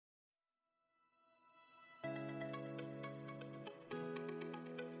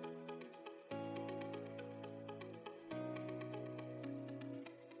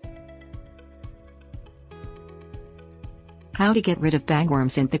How to get rid of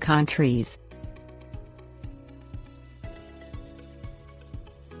bagworms in pecan trees.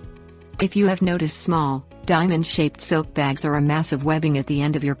 If you have noticed small, diamond-shaped silk bags or a massive webbing at the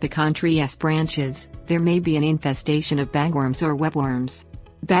end of your pecan tree's branches, there may be an infestation of bagworms or webworms.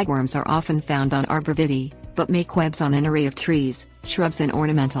 Bagworms are often found on arborvitae, but make webs on an array of trees, shrubs and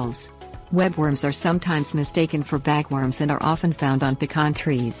ornamentals. Webworms are sometimes mistaken for bagworms and are often found on pecan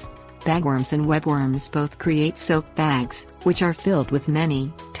trees. Bagworms and webworms both create silk bags, which are filled with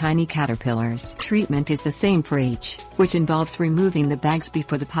many, tiny caterpillars. Treatment is the same for each, which involves removing the bags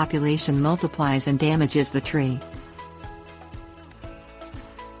before the population multiplies and damages the tree.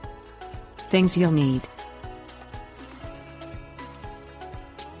 Things you'll need: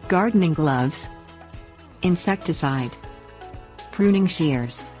 gardening gloves, insecticide, pruning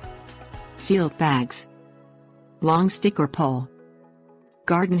shears, sealed bags, long stick or pole,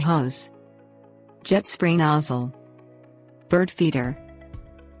 garden hose, jet spray nozzle, bird feeder,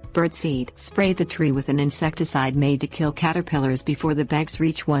 bird seed. Spray the tree with an insecticide made to kill caterpillars before the bags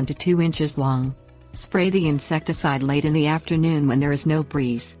reach 1 to 2 inches long. Spray the insecticide late in the afternoon when there is no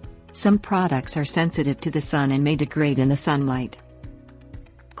breeze. Some products are sensitive to the sun and may degrade in the sunlight.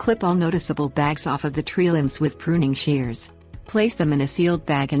 Clip all noticeable bags off of the tree limbs with pruning shears. Place them in a sealed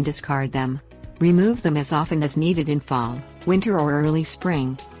bag and discard them. Remove them as often as needed in fall, winter or early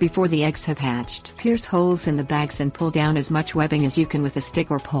spring, before the eggs have hatched. Pierce holes in the bags and pull down as much webbing as you can with a stick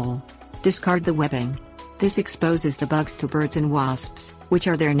or pole. Discard the webbing. This exposes the bugs to birds and wasps, which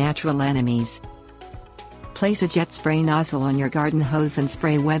are their natural enemies. Place a jet spray nozzle on your garden hose and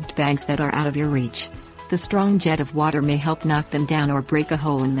spray webbed bags that are out of your reach. The strong jet of water may help knock them down or break a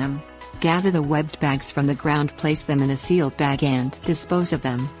hole in them. Gather the webbed bags from the ground, place them in a sealed bag and dispose of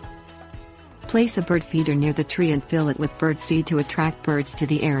them. Place a bird feeder near the tree and fill it with bird seed to attract birds to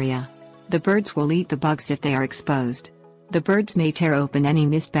the area. The birds will eat the bugs if they are exposed. The birds may tear open any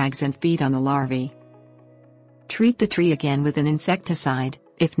mist bags and feed on the larvae. Treat the tree again with an insecticide,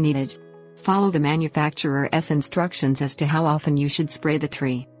 if needed. Follow the manufacturer's instructions as to how often you should spray the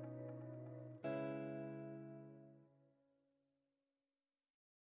tree.